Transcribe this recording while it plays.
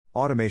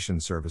Automation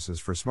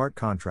services for smart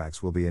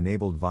contracts will be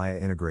enabled via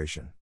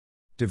integration.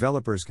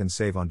 Developers can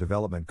save on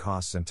development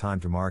costs and time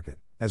to market,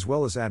 as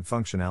well as add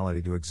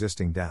functionality to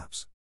existing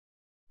dApps.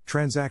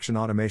 Transaction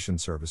automation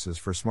services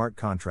for smart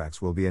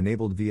contracts will be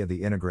enabled via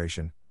the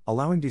integration,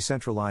 allowing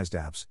decentralized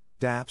apps,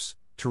 dApps,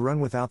 to run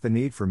without the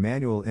need for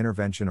manual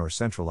intervention or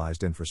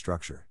centralized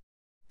infrastructure.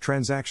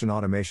 Transaction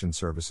automation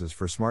services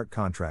for smart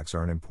contracts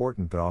are an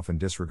important but often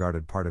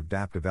disregarded part of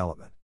dApp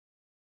development.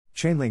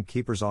 Chainlink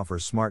Keepers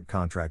offers smart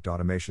contract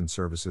automation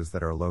services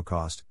that are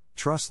low-cost,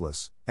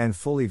 trustless, and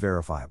fully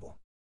verifiable.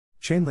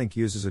 Chainlink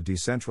uses a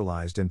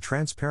decentralized and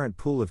transparent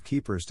pool of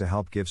keepers to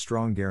help give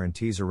strong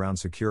guarantees around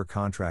secure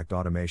contract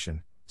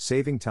automation,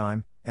 saving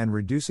time, and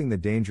reducing the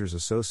dangers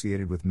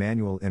associated with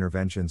manual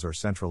interventions or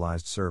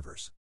centralized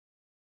servers.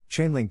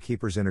 Chainlink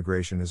Keepers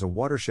integration is a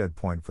watershed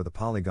point for the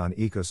Polygon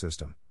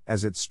ecosystem,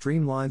 as it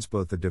streamlines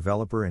both the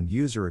developer and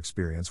user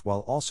experience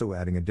while also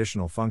adding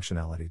additional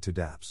functionality to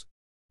dApps.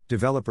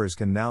 Developers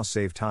can now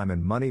save time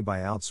and money by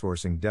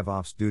outsourcing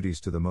DevOps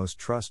duties to the most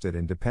trusted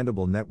and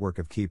dependable network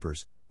of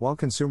keepers, while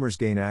consumers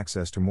gain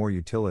access to more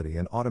utility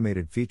and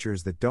automated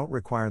features that don't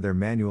require their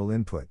manual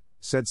input,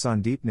 said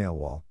Sandeep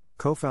Nailwal,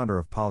 co-founder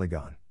of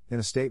Polygon, in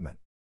a statement.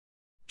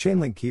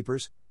 Chainlink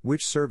Keepers,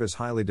 which serve as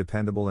highly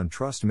dependable and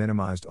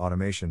trust-minimized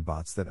automation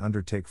bots that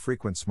undertake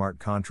frequent smart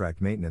contract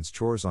maintenance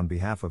chores on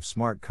behalf of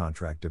smart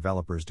contract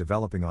developers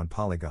developing on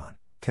Polygon,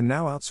 can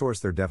now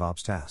outsource their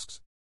DevOps tasks.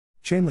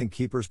 Chainlink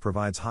Keepers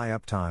provides high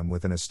uptime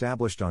with an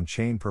established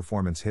on-chain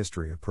performance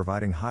history of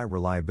providing high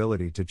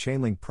reliability to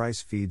Chainlink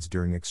price feeds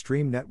during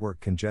extreme network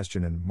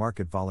congestion and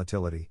market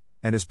volatility,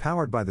 and is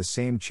powered by the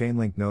same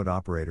Chainlink node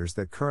operators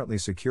that currently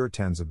secure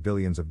tens of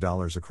billions of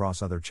dollars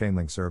across other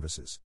Chainlink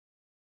services.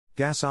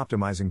 Gas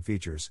optimizing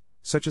features,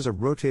 such as a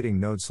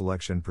rotating node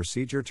selection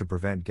procedure to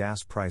prevent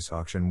gas price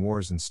auction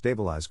wars and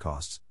stabilize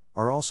costs,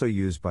 are also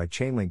used by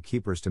Chainlink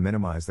Keepers to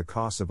minimize the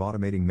costs of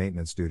automating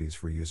maintenance duties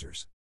for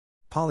users.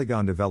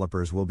 Polygon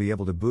developers will be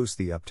able to boost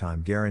the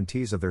uptime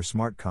guarantees of their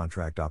smart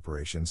contract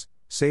operations,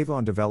 save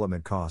on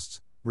development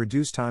costs,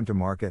 reduce time to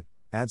market,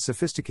 add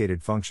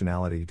sophisticated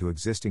functionality to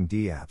existing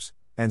dApps,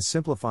 and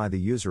simplify the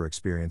user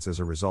experience as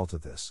a result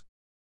of this.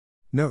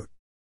 Note: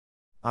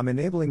 I'm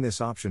enabling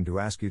this option to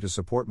ask you to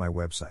support my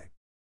website.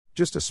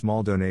 Just a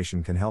small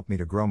donation can help me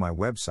to grow my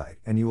website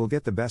and you will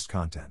get the best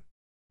content.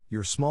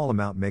 Your small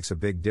amount makes a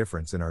big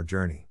difference in our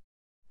journey.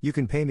 You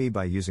can pay me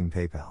by using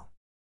PayPal.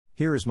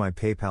 Here is my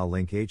PayPal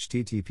link: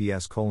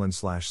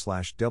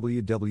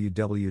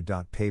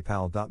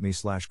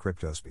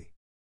 https://www.paypal.me/cryptospe.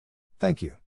 Thank you.